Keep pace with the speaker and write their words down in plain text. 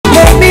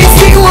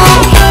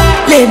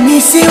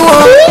see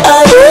one.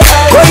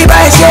 Koi ba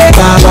se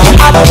baba,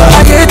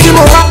 aye ti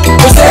mo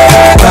ko se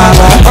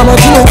baba, ọmọ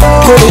tí mo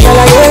kò lè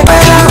ṣàlàyé.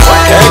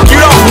 Kí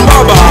ló fún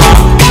bàbá?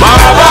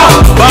 Bàbá.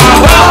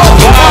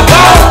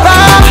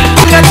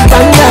 Láti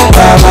tàǹgà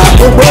bàbá,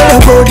 gbogbo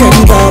ẹ̀kọ́ jẹ̀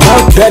ní bàbá.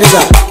 Bẹ́ẹ̀ni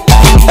sà,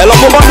 ẹ lọ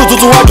fún bọ́ọ̀lù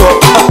tuntun wá jọ.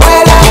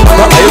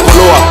 Ayé kò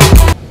ló wà.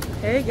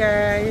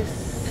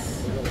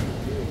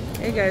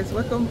 Hey guys,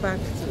 welcome back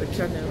to the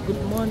channel.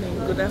 Good morning,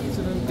 good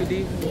afternoon, good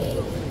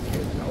evening,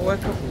 and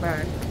welcome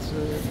back to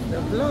the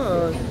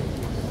vlog.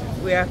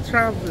 We are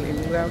traveling,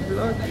 we are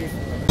vlogging.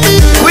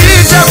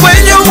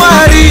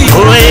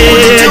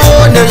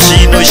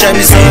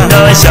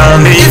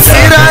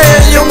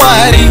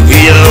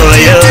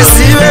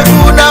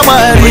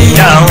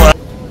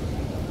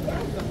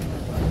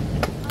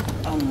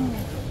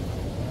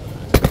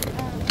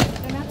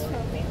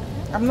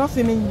 I'm not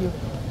feeling you.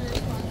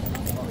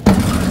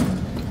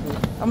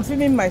 I'm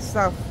feeling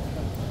myself.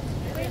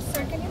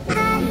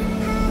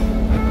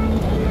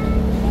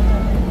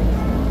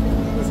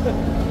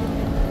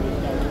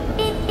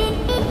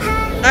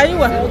 Are you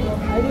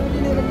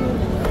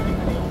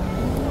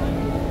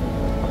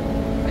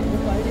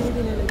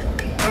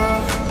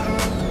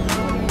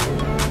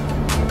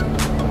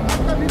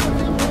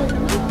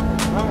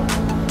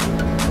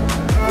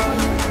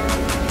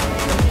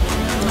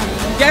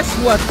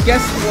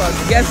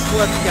Guess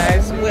what,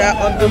 guys? We are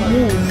on the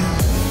move.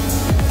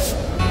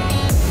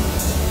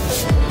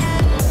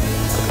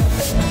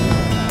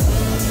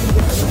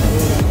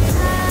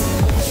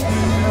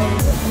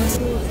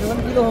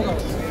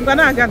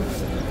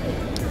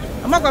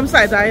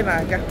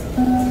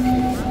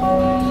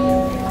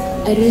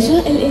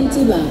 الرجاء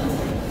الانتباه.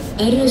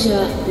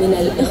 الرجاء من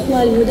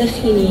الإخوة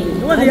المدخنين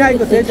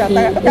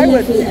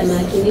عدم في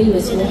الأماكن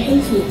المسموح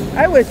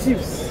فيها.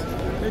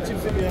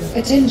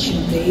 Attention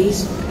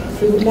please.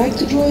 We would like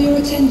to draw your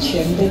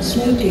attention that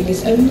smoking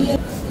is only.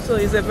 So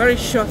it's a very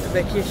short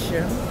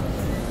vacation.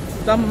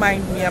 Don't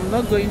mind me, I'm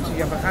not going to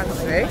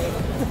Nyabohanse.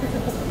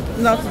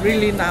 Not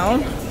really now.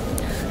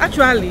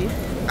 Actually,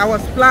 I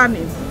was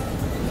planning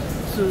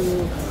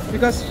to,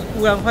 because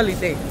we're on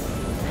holiday.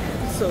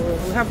 So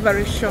we have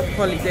very short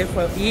holiday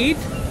for Eid.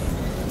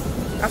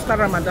 After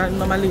Ramadan,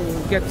 normally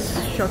we'll get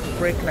short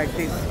break like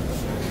this.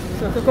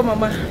 So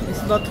CocoMama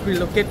is not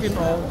relocating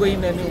or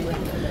going anywhere.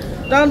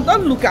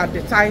 Don't look at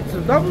the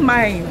title. Don't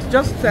mind.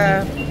 Just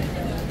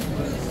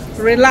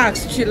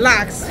relax,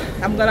 chillax.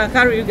 I'm gonna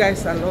carry you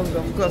guys along,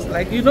 because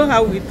like you know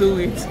how we do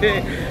it.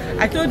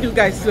 I told you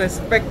guys to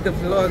expect the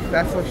vlog,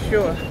 that for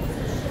sure.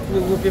 We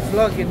will be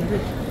vlogging. The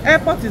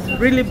airport is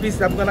really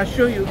busy. I'm gonna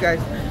show you guys,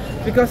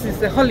 because it's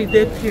the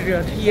holiday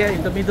period here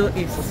in the Middle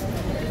East.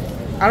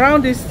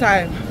 Around this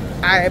time,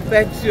 I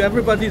bet you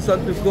everybody's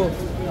on the go,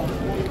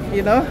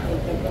 you know,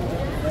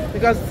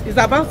 because it's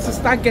about to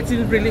start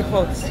getting really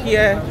hot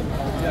here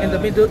in the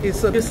Middle East.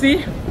 So you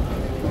see,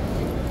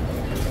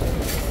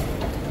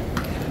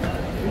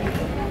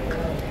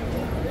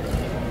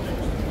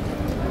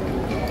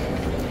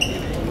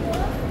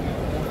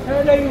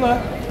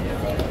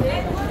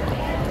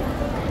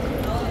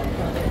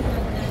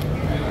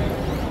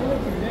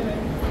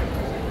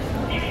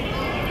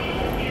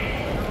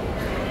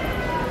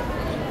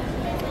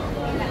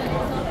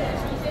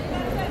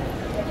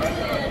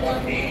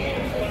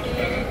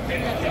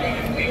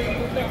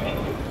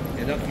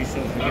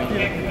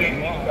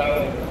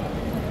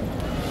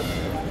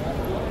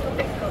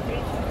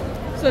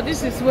 so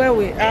this is where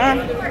we are.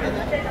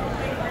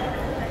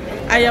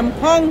 I am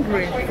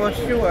hungry for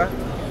sure,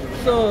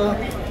 so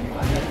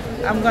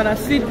I'm gonna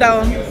sit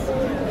down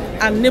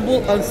and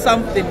nibble on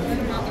something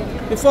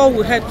before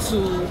we head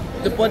to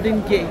the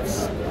boarding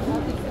gates.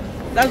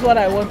 That's what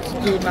I want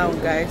to do now,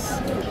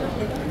 guys.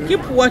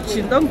 Keep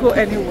watching, don't go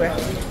anywhere.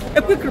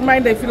 A quick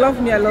reminder, if you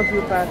love me, I love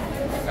you back.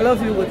 I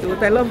love you with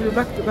it. I love you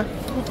back to back.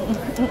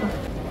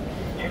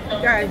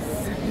 Guys,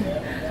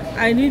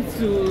 I need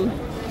to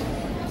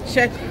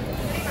check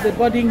the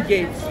boarding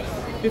gate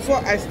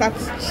before I start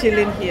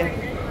chilling here.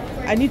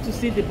 I need to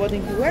see the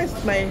boarding gate. Where's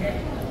my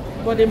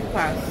boarding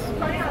pass?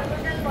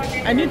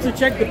 I need to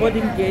check the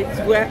boarding gate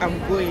where I'm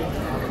going.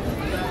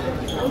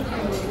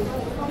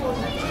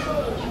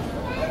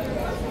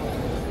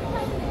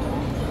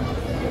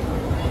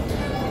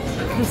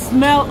 The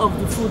smell of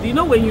the food, you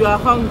know, when you are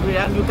hungry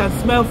and you can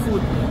smell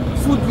food,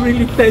 food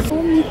really tastes.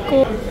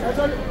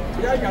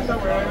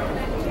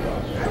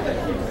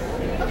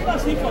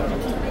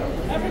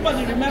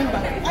 Everybody remember.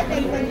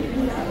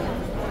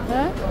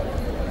 Huh?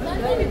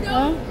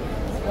 Huh?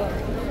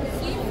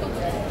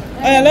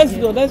 Oh yeah, let's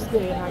go.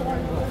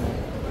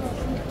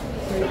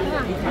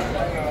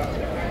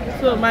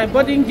 So my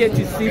boarding gate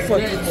is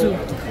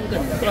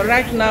C42. So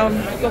right now,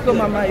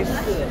 CocoMama is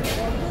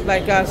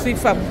like a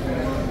C-farm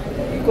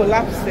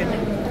collapsing.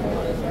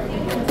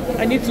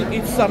 I need to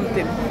eat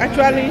something.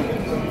 Actually,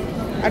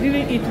 I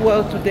didn't eat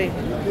well today.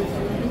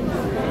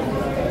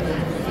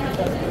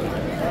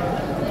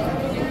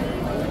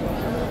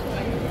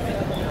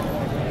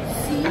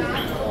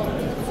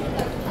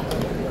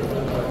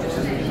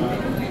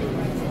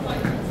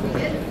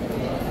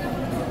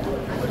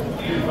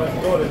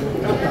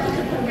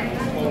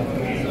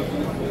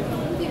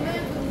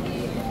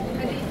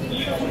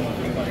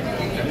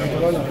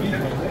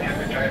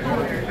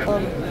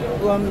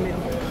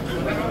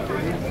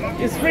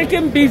 It's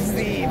freaking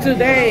busy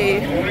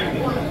today.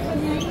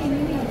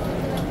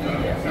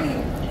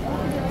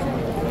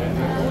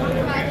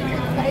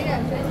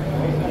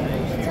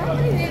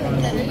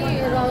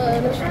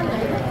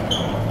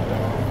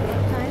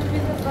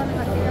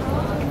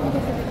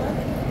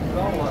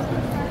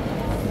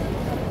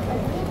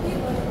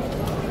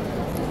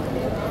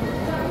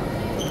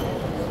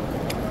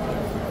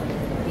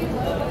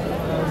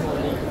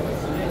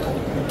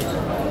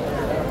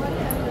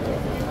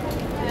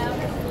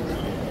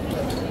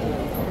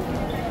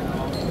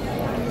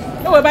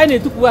 We're buying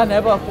it to one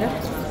about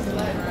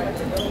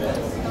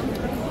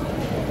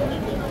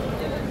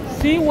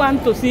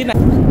C1 to C9.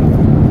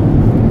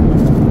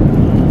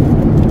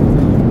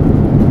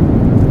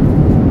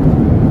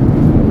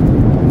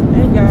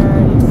 Hey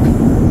guys,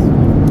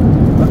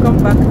 welcome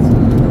back to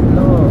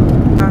Lord.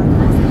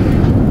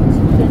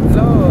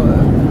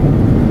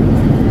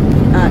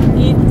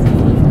 Eating.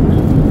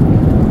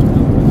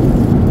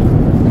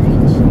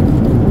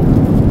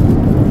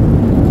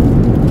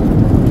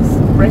 It's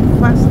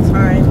breakfast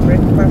time.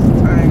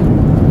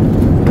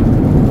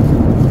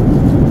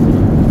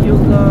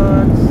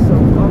 Yogurt,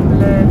 some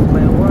omelette,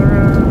 my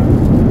water,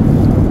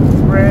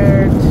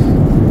 bread,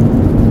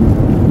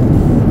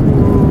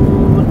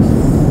 fruits.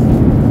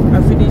 I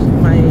finished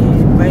my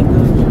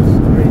mango juice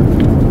already.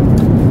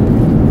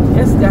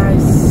 Yes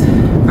guys,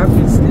 I've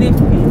been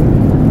sleeping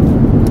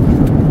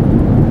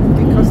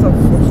because of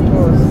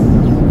course,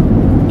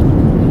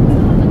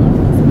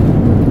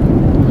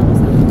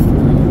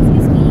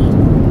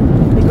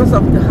 because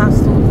of the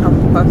hassle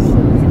and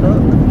bustle, you know.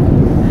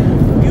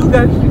 You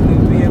guys should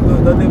leave me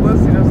alone. On the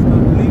most serious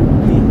note, leave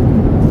me.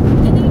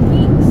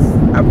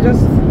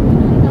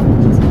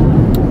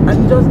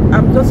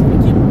 I'm just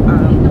picking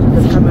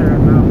the camera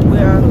now. We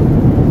are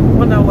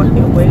 1 hour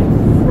away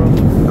from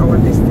our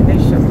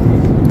destination.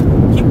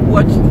 Keep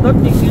watching. You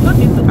don't need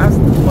to ask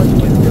too much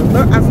questions.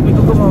 Don't ask me,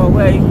 CocoMama,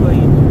 where are you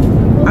going?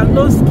 And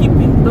no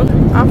skipping.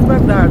 After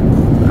that,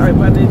 I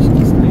managed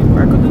to sleep.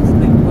 I couldn't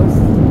sleep because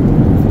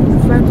the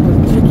flight was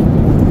checking.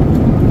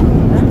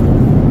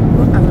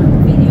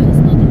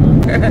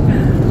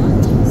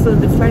 So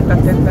the flight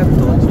attendant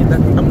told me that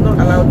I'm not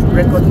allowed to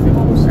record people.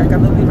 I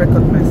can only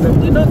record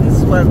myself. You know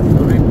this one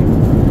already.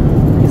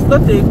 It's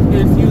not a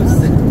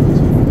news.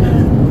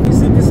 You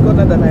see this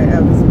corner that I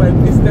have is my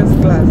business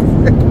class.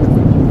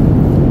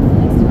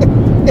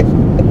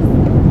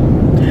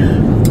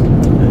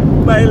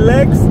 My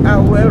legs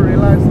are well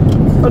relaxed.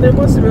 On a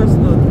more serious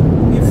note,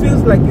 it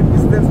feels like a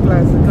business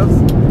class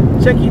because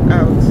check it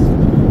out.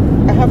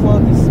 I have all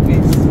this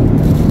space.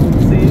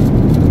 See?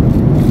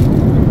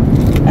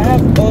 I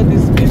have all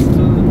this space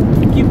to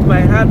keep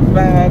my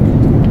handbag,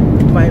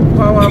 my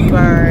power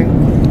bank,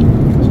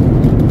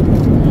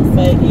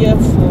 my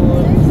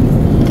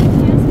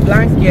earphones,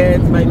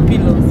 blanket, my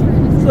pillows.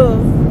 So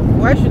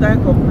why should I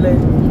complain?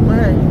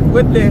 Why?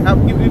 When they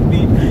have given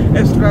me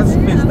extra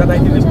space that I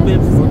didn't pay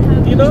for.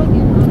 You know?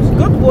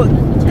 God works.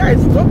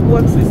 Guys, God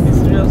works in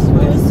mysterious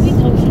ways.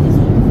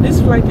 This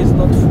flight is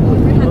not full,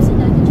 you know?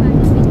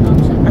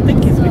 I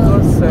think it's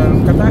because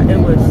Qatar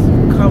Airways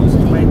comes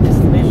to my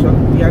destination.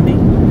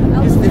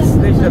 This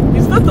destination.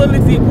 It's not only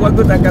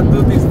deemwango that can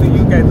do this to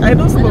you guys. I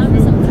know some of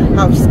you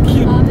have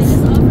skipped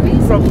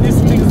from these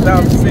things that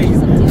I'm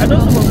saying. I know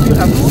some of you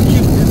have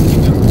skipped this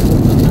video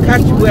to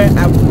catch where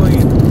I'm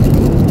going.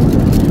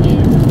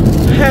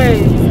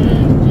 Hey,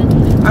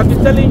 I've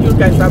been telling you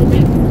guys, I've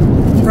been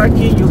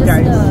pranking you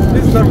guys.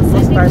 This is not the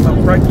first time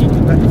I'm pranking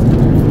you guys.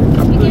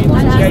 I'm going to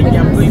Kenya,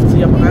 I'm going to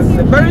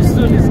Nyabohanse. Very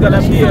soon it's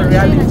gonna be a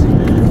reality.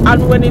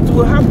 And when it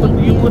will happen,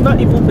 you will not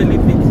even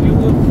believe it. You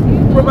will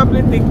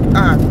probably think,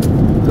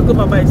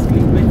 CocoMama is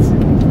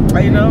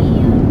clickbait. You know?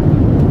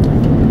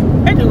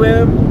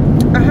 Anyway,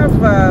 I have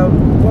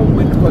 1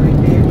 week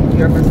holiday,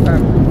 you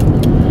understand?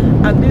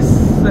 And this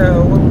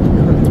 1 week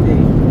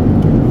holiday,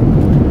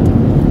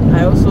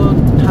 I also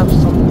have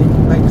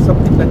something, like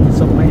something that is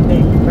on my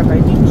neck that I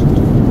need to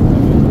do.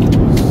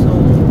 So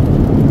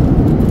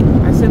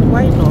I said,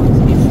 why not?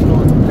 If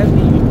not, let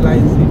me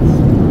utilize it.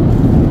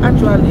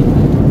 Actually, it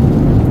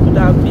would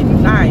have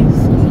been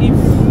nice if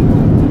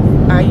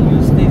I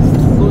use this to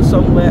go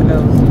somewhere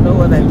else, you know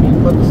what I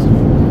mean? But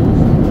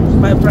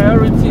my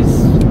priority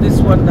is this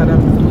one that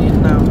I'm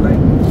doing now. Like,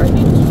 I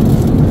need to.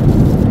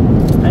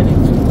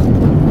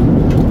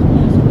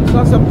 It's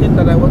not something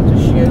that I want to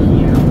share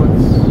here, but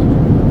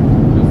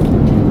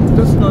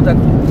just know that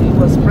it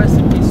was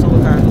pressing me so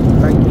hard,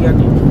 like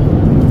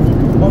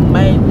on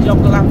my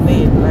jugular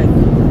vein, like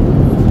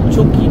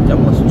choking. I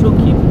was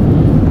choking,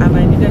 and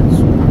I needed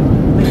to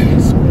make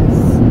this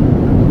space.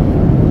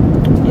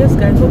 Yes,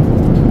 guys, hope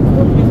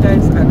you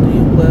guys are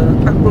doing well.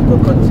 Aproko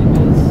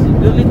continues.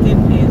 The only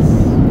thing is,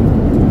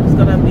 it's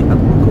gonna be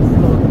Aproko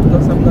vlog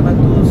because I'm gonna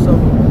do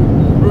some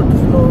road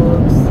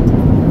vlogs,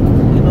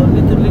 you know,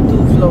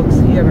 little vlogs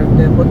here and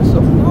there. But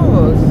of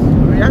course,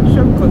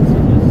 reaction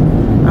continues.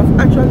 I've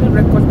actually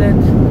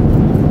recorded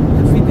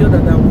the video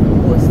that I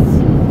will post,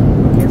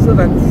 okay, so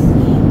that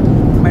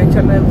my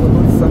channel will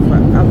not suffer.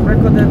 I've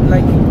recorded I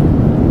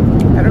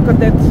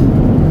recorded 2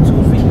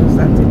 videos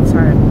at a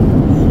time.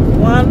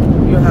 One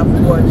you have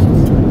watched,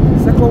 the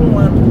second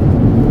one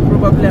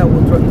probably I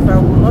will draw if I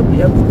will not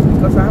be able to,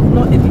 because I have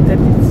not edited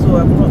it, so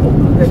I've not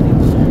uploaded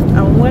it.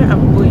 And where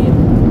I'm going,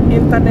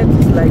 internet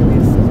is like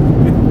this.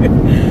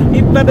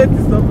 Internet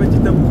is not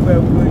vegetable where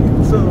I'm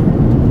going. So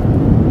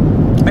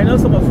I know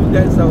some of you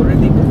guys are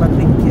already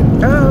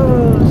overthinking,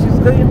 oh, she's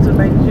going to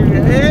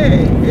Nigeria.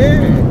 Hey,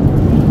 hey.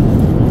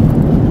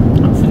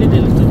 I'm feeling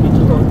a little bit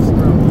hot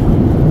now.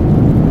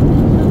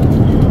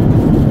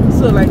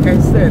 So like I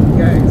said,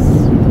 guys,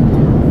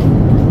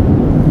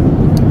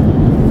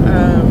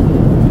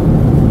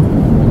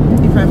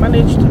 if I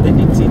manage to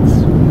edit it,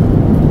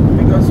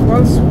 because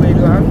once we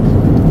land,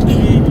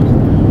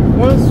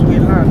 we'll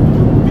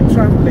be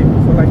traveling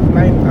for like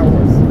 9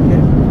 hours,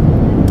 okay?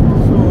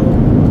 So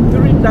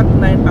during that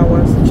 9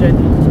 hours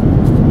journey,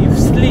 if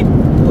sleep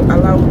will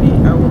allow me,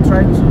 I will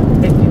try to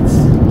edit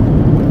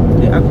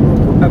the agro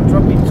and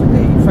drop it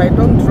today. If I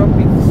don't drop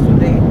it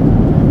today,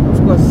 of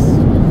course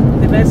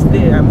the next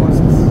day I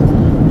must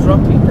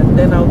drop it, and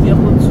then I'll be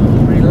able to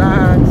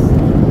relax,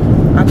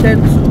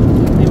 attend to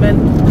the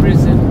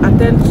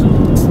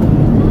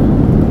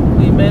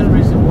main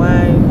reason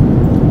why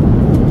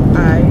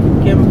I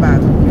came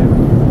back, okay?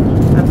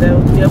 And then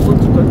we'll be able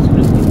to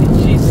continue with the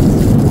gist.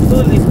 So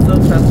live,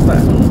 don't transfer.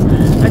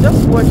 I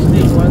just watched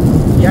the one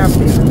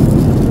yapping.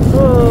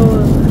 Oh,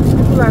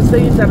 people are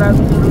saying that I'm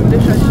in a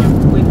relationship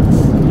with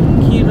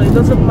Kino. It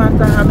doesn't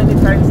matter how many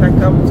times I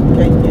come to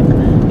Kenya.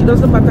 It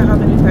doesn't matter how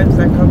many times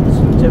I come to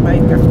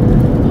Jamaica.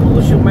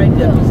 People should mind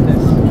their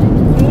business.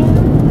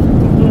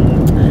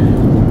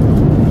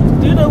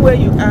 Do you know where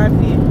you are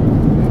here?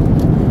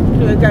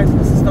 Anyway, guys,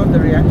 this is not the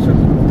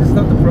reaction. This is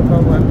not the proper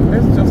one.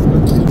 Let's just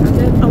continue. And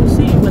then I'll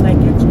see you when I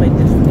get to my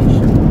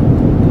destination.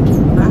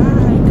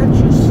 Bye. Can't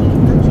you see?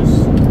 Can't you see?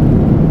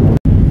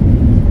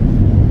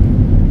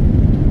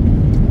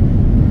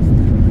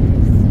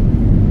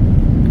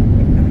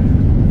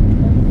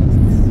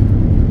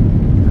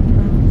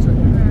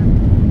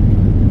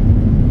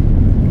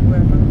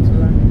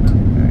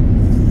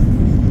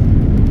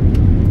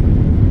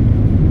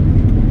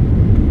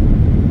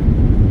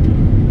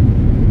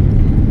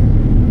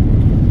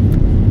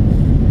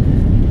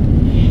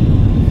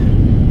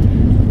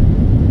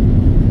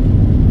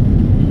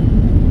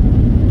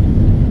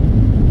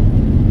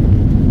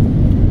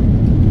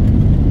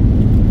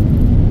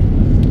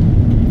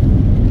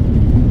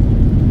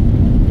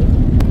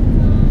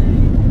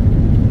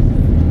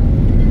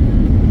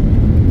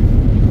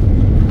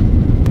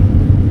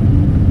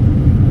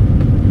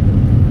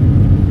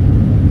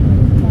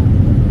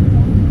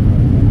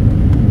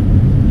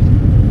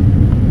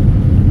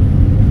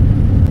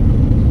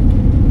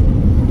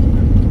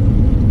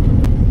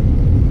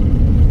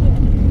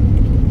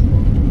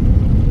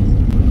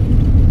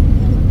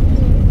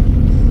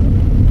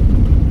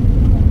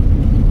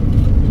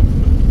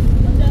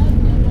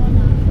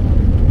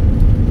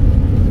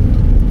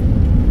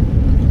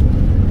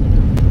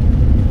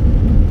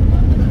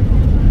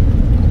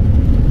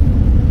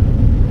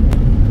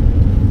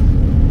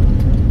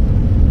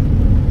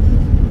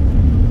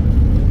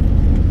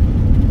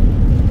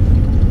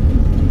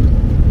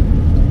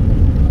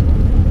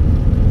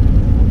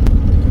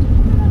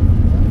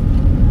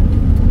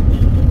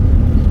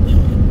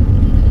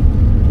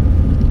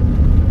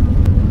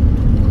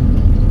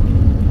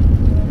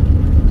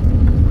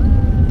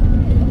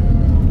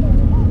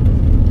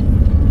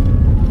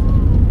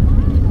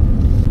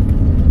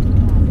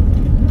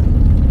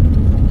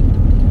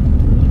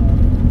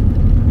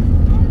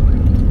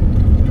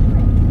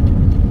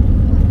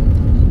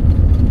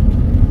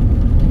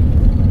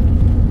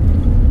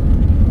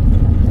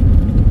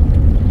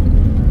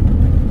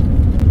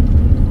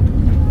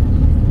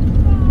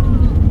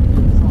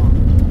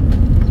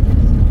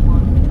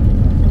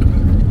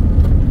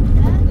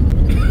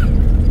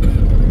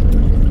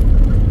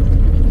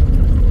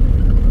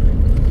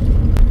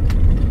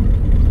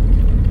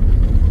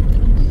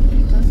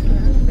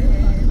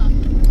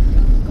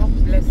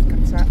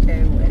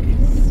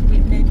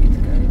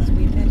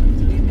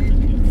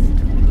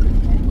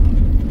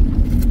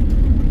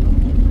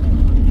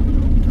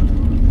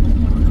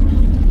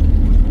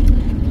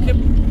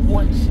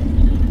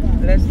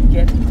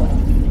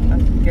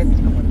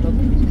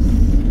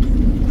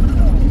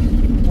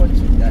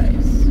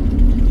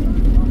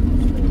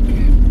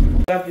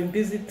 I've been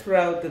busy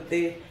throughout the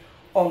day,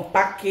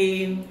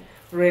 unpacking,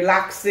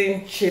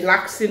 relaxing,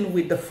 chillaxing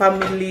with the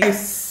family.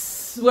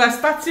 We're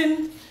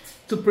starting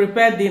to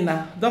prepare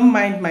dinner. Don't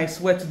mind my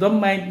sweat, don't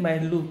mind my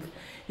look.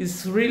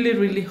 It's really,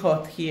 really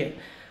hot here.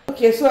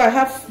 Okay, so I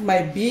have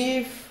my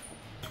beef,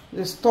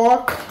 the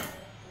stock,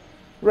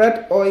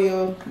 red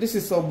oil. This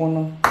is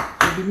obono.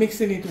 We'll be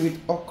mixing it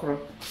with okra.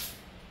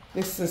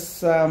 This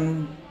is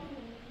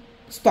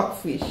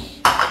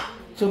stockfish.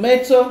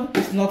 Tomato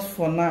is not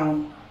for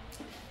now.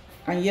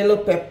 And yellow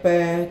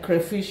pepper,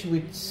 crayfish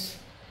with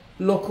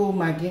local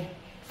maggi.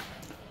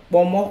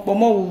 Bomo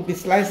will be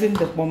slicing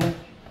the bomo.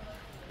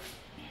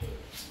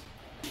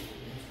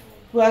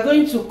 We are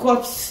going to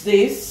cut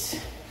this,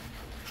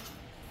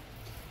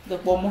 the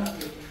bomo,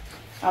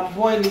 and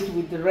boil it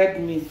with the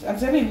red meat. I'm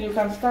telling you, you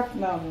can start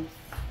now.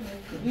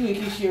 You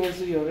will share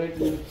also your red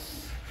meat.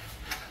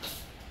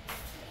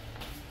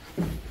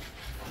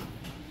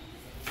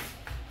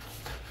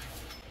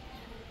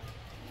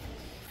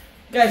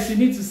 Guys, you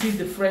need to see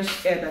the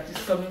fresh air that is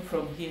coming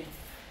from here.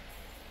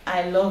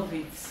 I love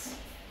it.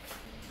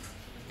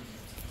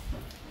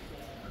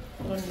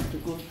 You don't need to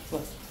go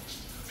far.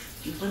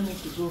 You don't need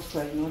to go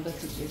far in order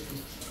to get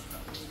it.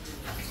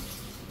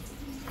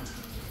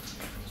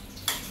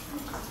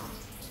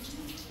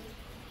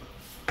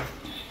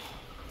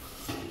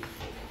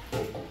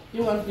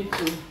 You want me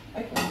to?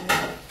 I can do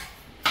that.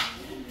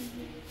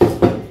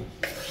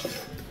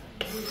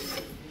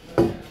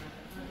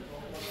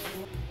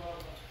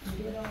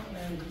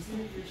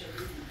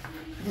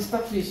 The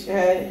stockfish,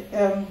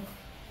 can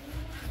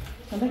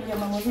I get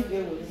my mother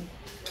there with me?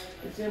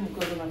 The same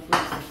because of my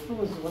face. Who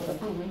was what I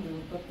put in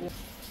the cup?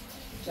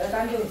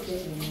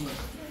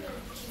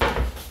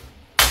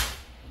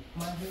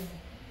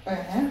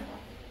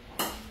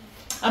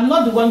 I'm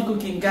not the one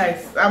cooking,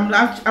 guys. I'm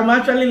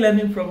actually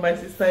learning from my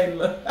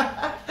sister-in-law.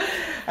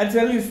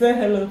 Actually, say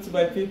hello to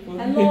my people.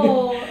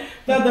 Hello.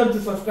 Tell them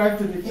to subscribe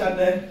to the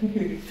channel.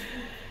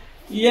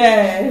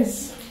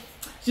 Yes.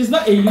 She's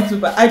not a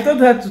YouTuber. I told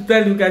her to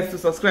tell you guys to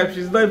subscribe.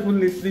 She's not even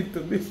listening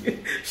to me.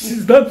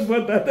 She's not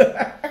bothered.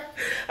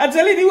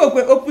 Actually, they work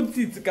with open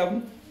teeth.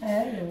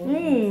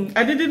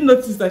 I didn't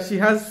notice that she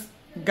has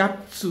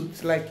gap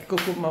tooth like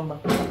CocoMama.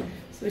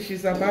 So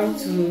she's about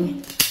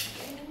to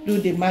do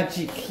the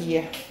magic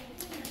here.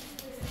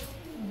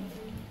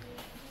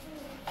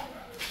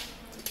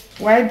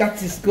 While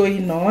that is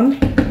going on,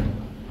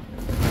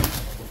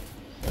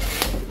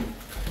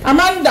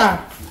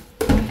 Amanda,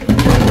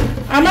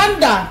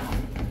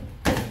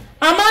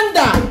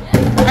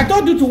 I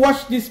told you to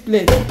wash this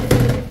plate.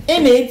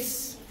 In it,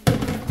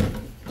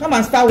 come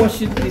and start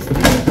washing this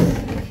plate.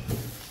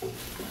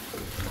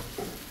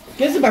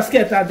 Get the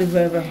basket out of the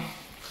river.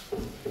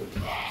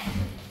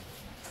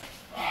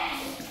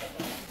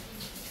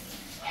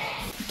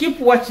 Keep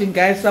watching,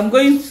 guys. I'm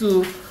going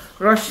to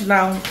rush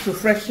now to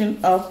freshen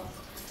up.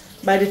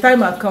 By the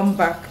time I come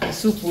back, the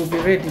soup will be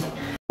ready.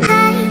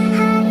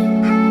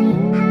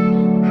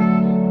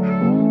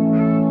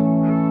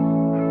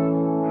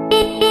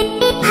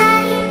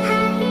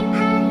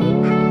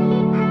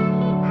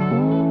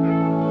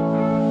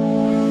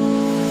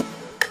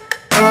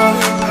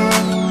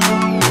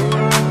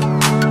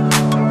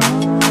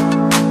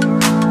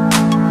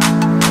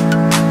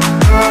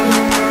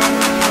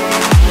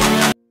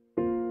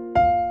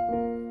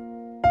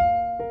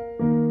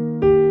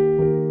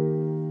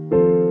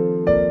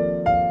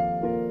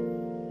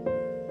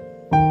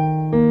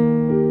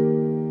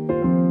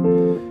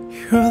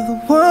 You're the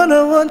one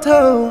I want to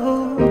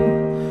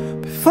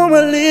hold before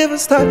my liver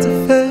starts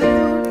to fail.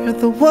 You're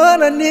the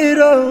one I need,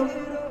 oh,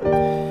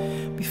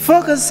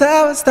 before cause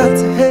I will start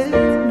to hate.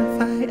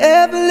 If I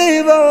ever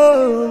leave,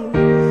 oh,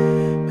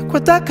 make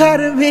what I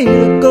got in me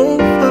to go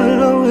far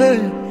away,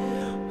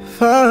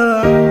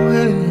 far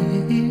away.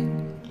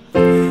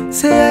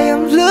 Say I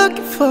am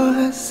looking for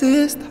a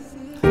sister,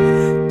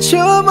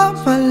 show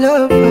my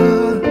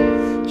lover.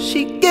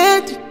 She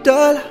get the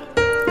dollar,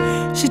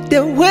 she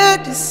did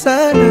with the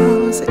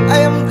sun. Say I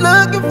am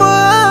looking for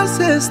a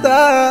sister,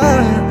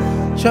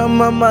 show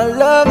my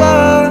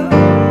lover.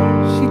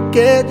 She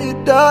get the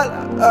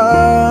dollar.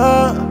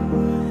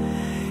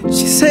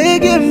 She say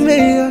give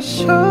me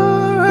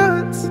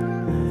assurance,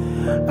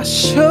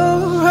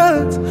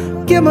 assurance.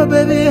 Give my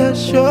baby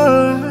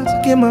assurance,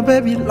 give my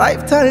baby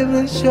lifetime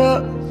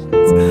insurance.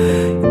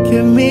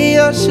 Give me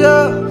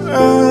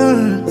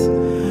assurance,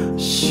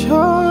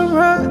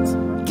 assurance.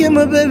 Give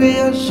my baby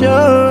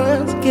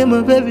assurance, give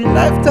my baby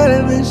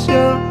lifetime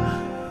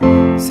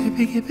insurance. Say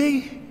biggie,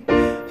 biggie,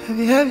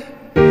 heavy, heavy.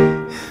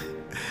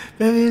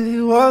 Baby,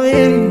 you want me?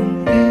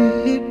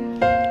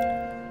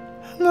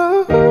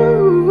 No.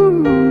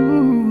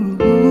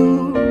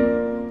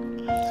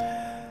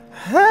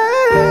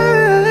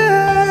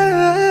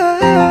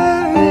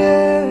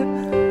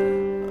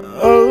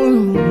 Oh,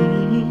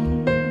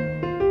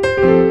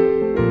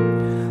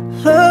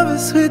 love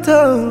is sweet,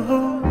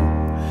 oh.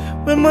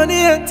 When money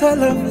enter,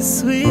 love is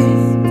sweet.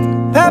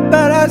 Pepper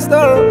that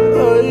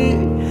story.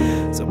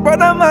 So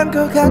brother man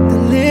go got the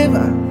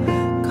liver,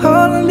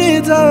 call a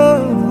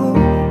little.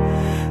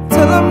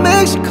 Tell her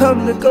make she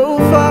come to go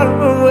far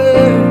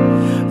away,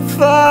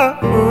 far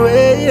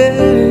away.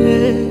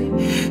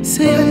 Yeah.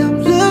 Say I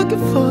am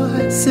looking for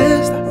a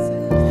sister,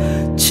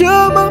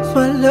 show my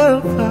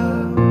lover.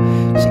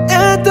 She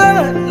enter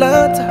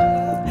Atlanta,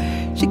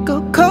 she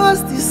go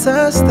cause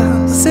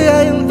disaster. Say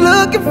I am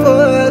looking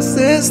for a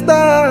sister,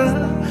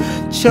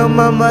 show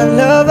my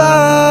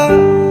lover.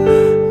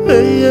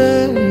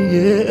 Yeah,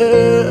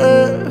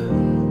 yeah.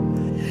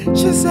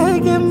 She say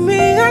give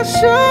me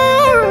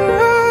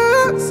assurance,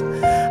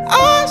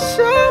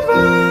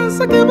 assurance.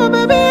 I give my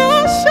baby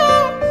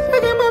assurance, I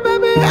give my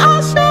baby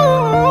assurance.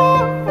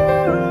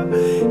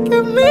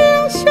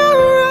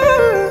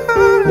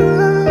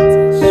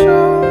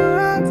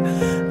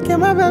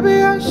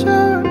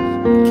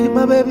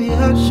 my baby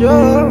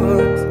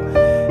assurance.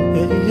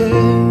 Yeah,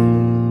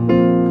 yeah.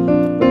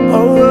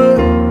 Oh,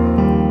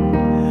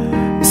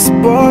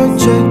 sport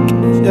check,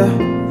 yeah.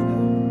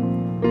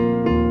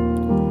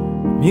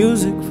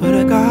 Music for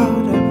the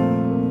garden.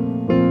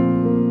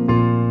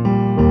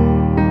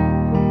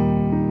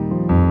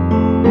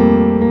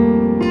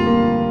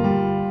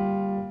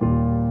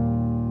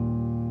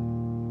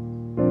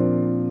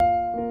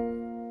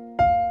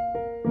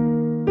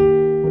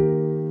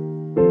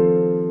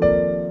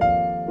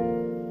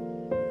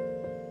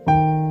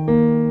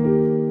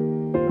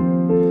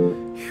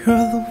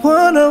 You're the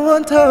one I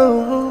want to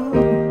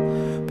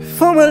hold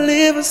before my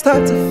liver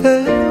start to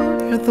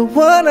fail. You're the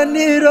one I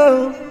need,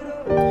 oh,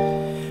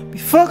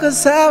 before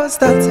cause I will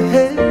start to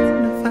hate.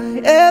 And if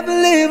I ever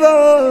leave,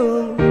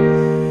 oh,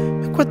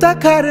 make what I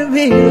carry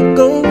me to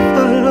go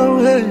far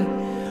away,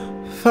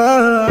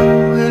 far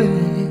away.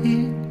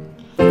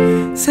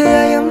 Say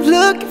I am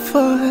looking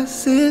for a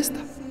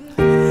sister,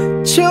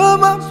 show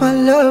my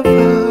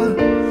lover.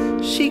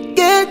 She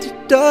get the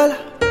dollar,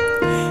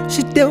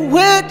 she did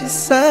wear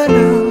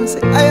designer.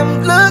 Say I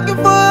am looking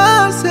for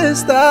a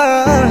sister,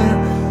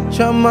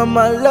 show my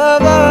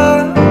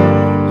lover.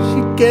 She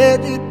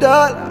get the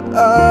dollar.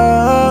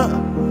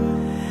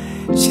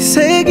 She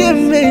say give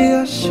me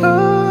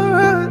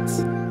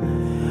assurance,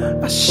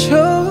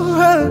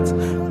 assurance.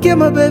 Give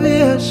my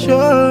baby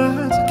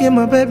assurance, give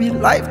my baby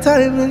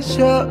lifetime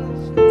insurance.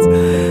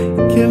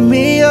 Give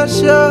me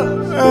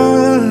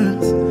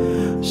assurance,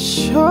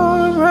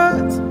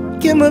 assurance.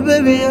 Give my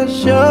baby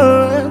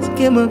assurance,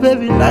 give my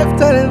baby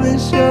lifetime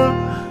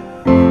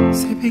insurance.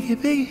 Say biggie,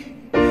 biggie,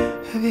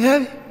 heavy,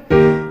 heavy.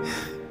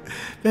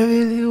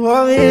 Baby, you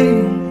want me?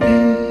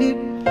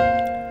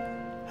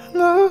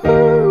 No.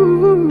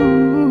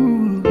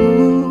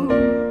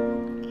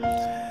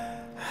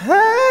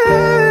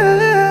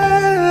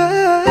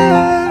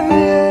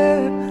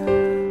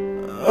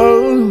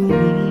 Oh,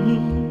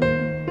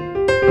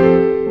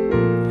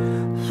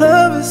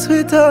 love is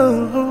sweet, oh.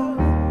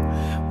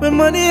 When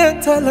money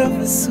enter, love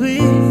is sweet.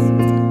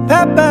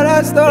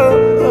 Paradise,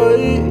 oh,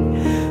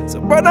 yeah. So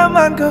brother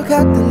man go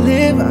got the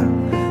liver,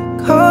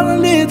 call a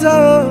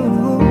little.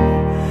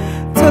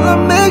 Tell her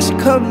make she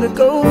come to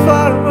go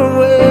far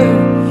away,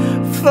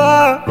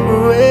 far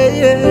away,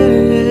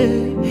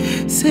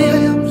 yeah. Say I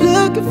am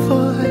looking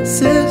for a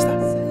sister,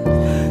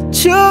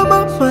 show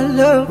my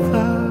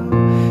lover.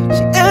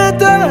 She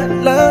enter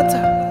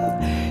Atlanta,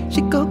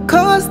 she go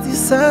cause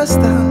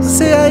disaster.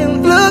 Say I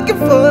am looking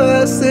for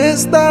a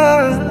sister,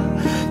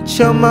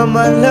 show my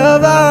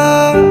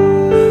lover.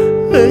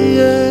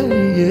 Yeah,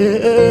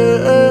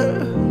 yeah.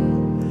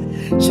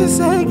 She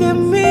say give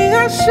me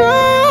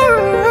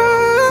assurance,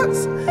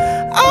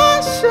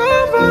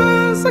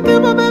 assurance. I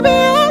give my baby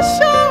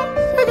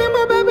assurance, I give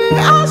my baby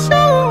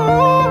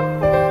assurance.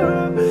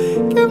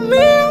 Give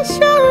me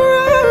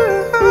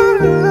assurance,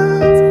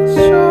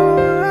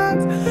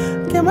 assurance.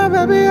 Give my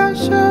baby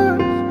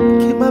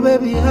assurance, give my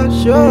baby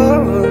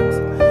assurance.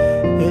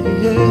 Yeah,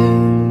 yeah.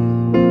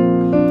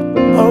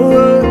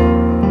 Oh,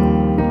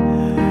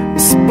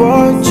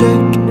 sport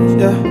check,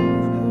 yeah.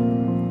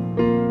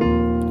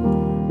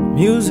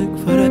 Music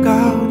for the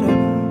garden.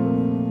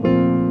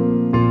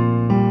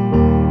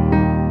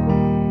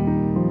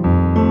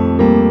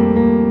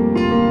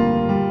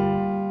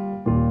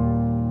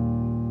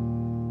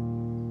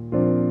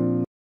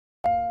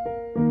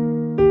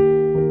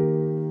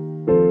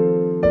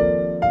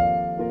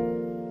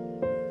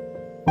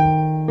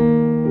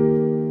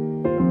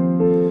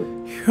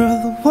 You're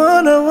the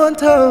one I want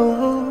to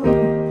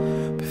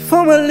hold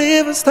before my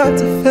liver start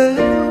to fail.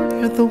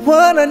 You're the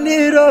one I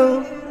need,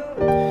 oh,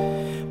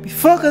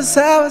 before cause I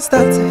will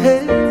start to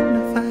hate. And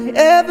if I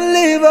ever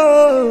leave,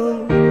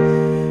 oh,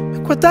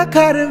 make what I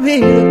carry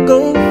me to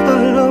go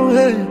far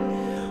away,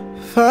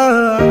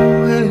 far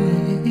away.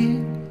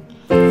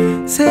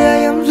 Say I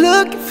am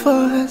looking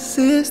for a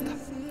sister,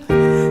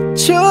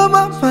 show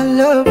my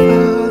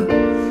lover.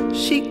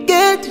 She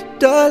get the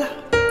dollar,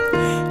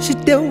 she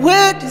did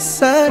wear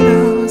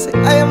designer. Say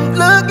I am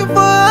looking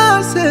for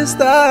a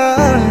sister,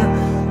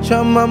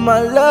 show my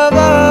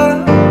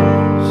lover.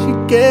 She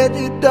get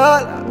the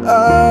dollar.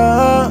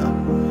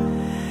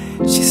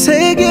 She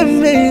say give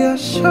me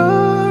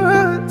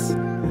assurance,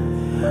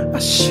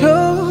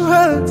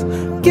 assurance.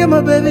 Give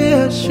my baby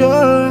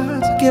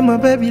assurance, give my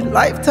baby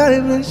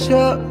lifetime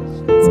insurance.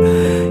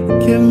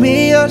 Give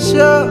me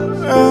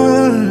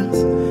assurance,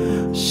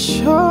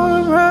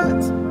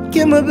 assurance.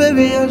 Give my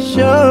baby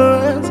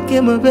assurance,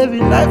 give my baby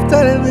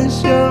lifetime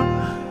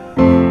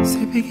insurance.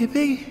 Say biggie,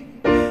 biggie,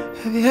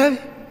 heavy, heavy.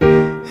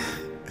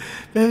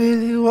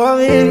 Baby, you want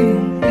me?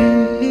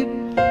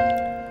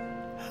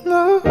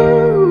 No.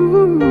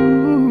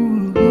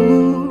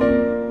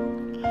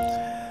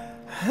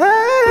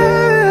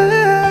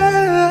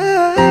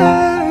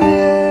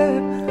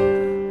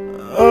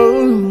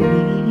 Oh,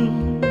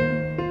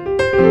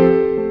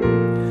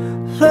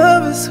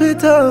 love is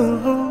sweet,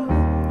 oh.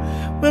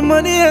 When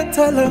money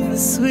enter, love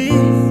is sweet.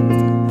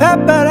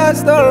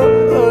 Paradise,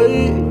 oh,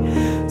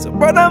 yeah. So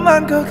brother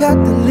man go got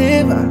the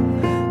liver,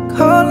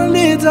 call a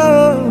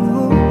little.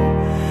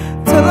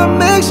 I'll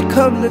make sure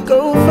come to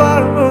go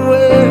far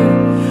away,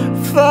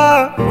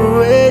 far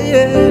away,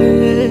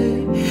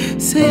 yeah.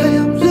 Say I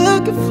am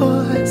looking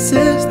for a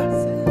sister,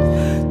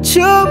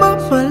 your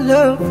mama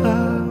love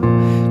her.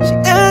 She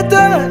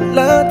enter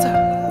Atlanta,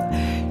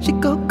 she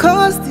go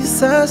cause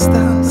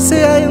disaster.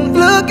 Say I am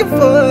looking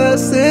for a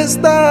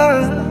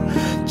sister,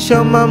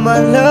 your mama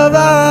love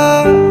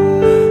her,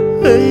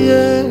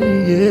 yeah,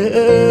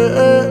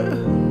 yeah.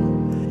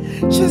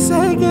 She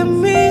say give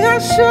me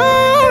assurance,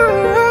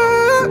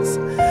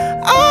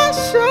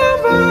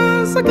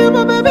 assurance. I give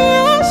my baby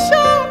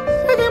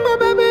assurance, I give my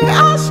baby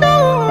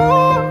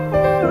assurance.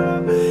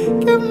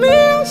 Give me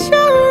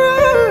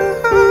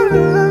assurance,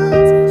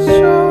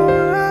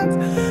 assurance.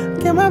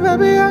 Give my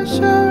baby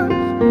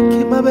assurance,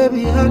 give my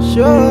baby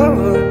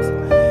assurance,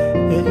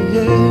 yeah,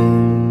 yeah.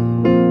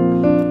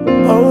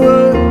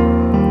 Oh,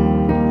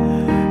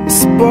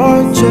 it's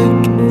boy check,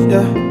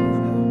 yeah.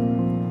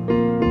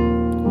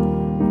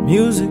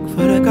 Music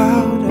for the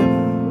garden.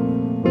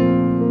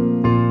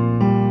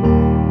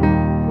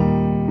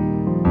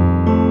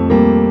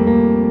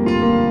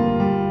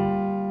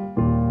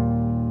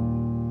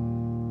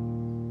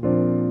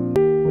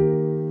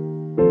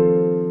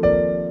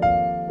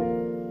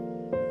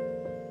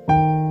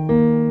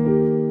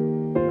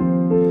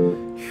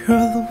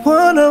 You're the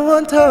one I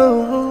want to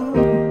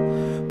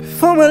hold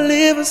before my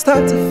liver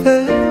start to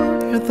fail.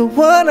 You're the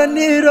one I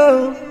need,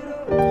 oh,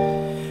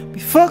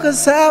 before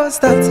cause I will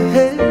start to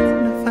hate.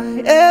 If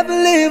I ever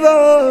leave,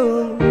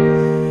 oh,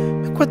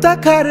 make what I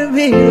carry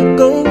me to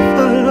go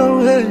far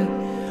away,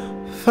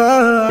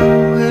 far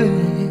away.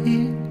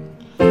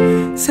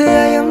 Say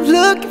I am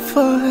looking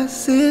for a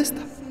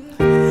sister,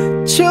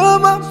 your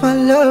mama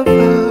love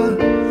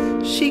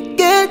her. She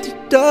get the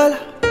dollar,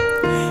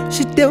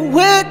 she deal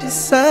with the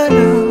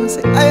sun.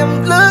 Say I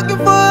am looking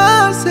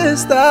for a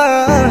sister,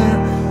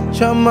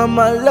 your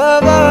mama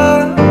love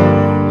her.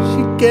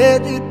 She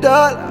get the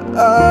dollar.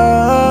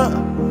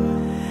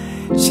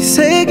 She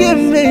say give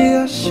me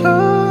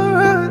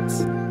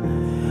assurance,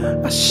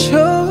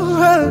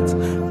 assurance.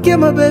 Give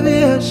my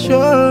baby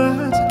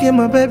assurance, give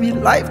my baby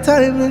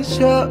lifetime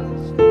insurance.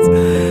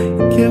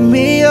 Give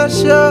me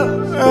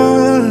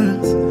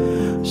assurance,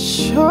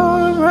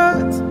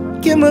 assurance.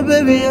 Give my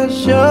baby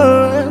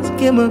assurance,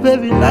 give my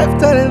baby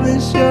lifetime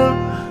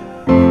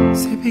insurance.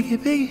 Say biggie,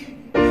 biggie,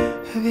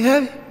 heavy,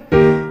 heavy.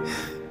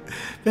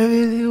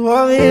 Baby, you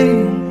want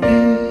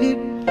me?